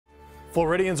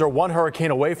Floridians are one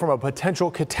hurricane away from a potential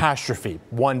catastrophe.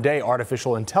 One day,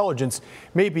 artificial intelligence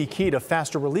may be key to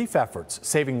faster relief efforts,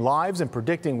 saving lives and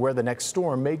predicting where the next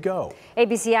storm may go.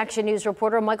 ABC Action News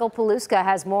reporter Michael Paluska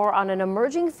has more on an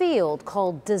emerging field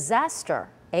called disaster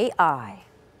AI.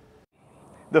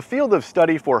 The field of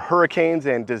study for hurricanes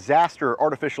and disaster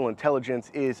artificial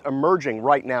intelligence is emerging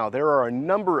right now. There are a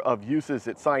number of uses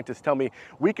that scientists tell me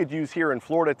we could use here in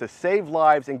Florida to save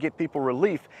lives and get people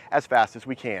relief as fast as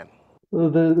we can. Well,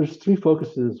 there's three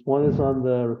focuses. One is on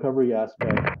the recovery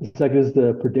aspect. The second is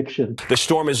the prediction. The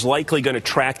storm is likely going to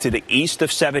track to the east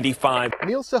of 75.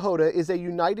 Neil Sahota is a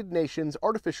United Nations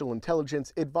artificial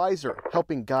intelligence advisor,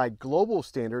 helping guide global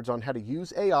standards on how to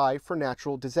use AI for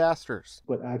natural disasters.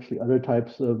 But actually other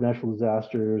types of natural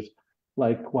disasters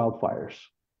like wildfires.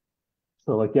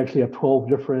 So like you actually have 12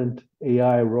 different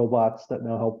AI robots that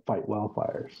now help fight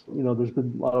wildfires. You know, there's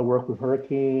been a lot of work with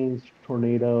hurricanes,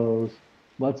 tornadoes,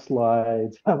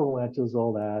 mudslides, avalanches,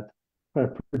 all that, trying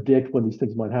to predict when these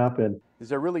things might happen. Is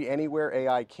there really anywhere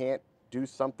AI can't do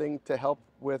something to help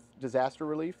with disaster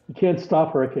relief? You can't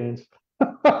stop hurricanes.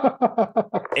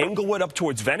 Englewood up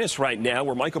towards Venice right now,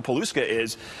 where Michael Paluska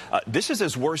is. This is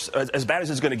as bad as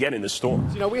it's going to get in this storm.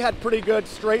 You know, we had pretty good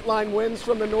straight line winds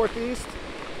from the northeast.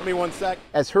 Give me one sec.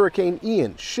 As Hurricane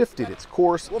Ian shifted its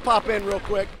course, we'll pop in real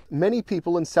quick. Many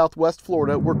people in Southwest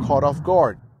Florida were caught off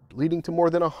guard, leading to more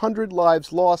than 100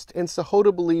 lives lost, and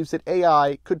Sahota believes that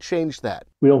AI could change that.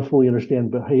 We don't fully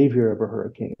understand the behavior of a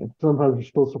hurricane. Sometimes we're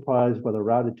still surprised by the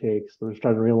route it takes. We're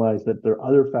starting to realize that there are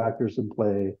other factors in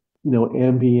play, you know,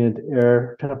 ambient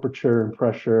air temperature and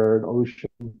pressure and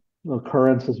ocean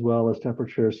currents as well as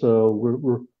temperature. So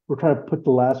we're trying to put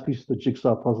the last piece of the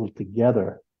jigsaw puzzle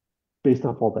together based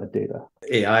off all that data.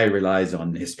 AI relies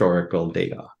on historical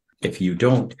data. If you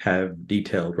don't have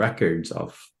detailed records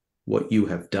of what you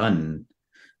have done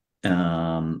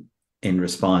in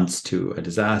response to a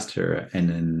disaster and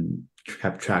then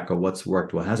have track of what's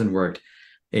worked, what hasn't worked,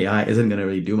 AI isn't going to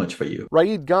really do much for you.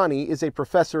 Raed Ghani is a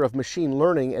professor of machine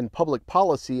learning and public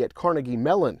policy at Carnegie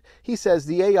Mellon. He says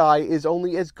the AI is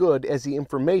only as good as the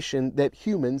information that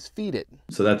humans feed it.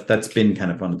 So that's been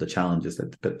kind of one of the challenges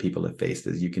that people have faced,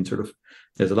 is you can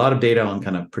there's a lot of data on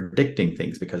kind of predicting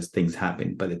things because things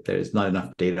happen, but there's not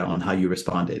enough data on how you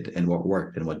responded and what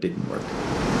worked and what didn't work.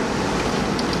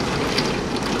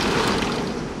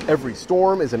 Every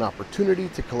storm is an opportunity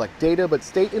to collect data, but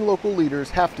state and local leaders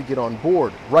have to get on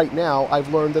board. Right now,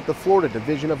 I've learned that the Florida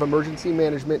Division of Emergency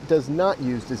Management does not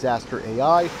use disaster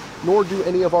AI, nor do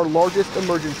any of our largest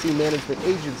emergency management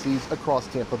agencies across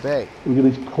Tampa Bay. We can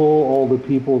at least pull all the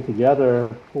people together,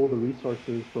 pull the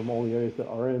resources from all the areas that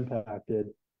are impacted.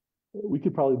 We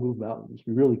could probably move mountains.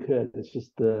 We really could. It's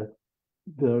just the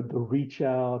reach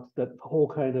out, that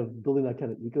whole kind of building that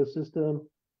kind of ecosystem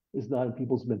is not in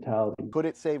people's mentality. Could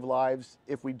it save lives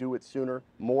if we do it sooner?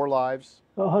 More lives?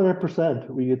 100%.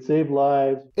 We could save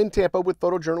lives. In Tampa with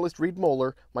photojournalist Reed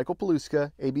Moeller, Michael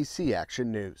Paluska, ABC Action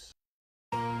News.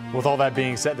 With all that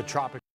being said, the tropic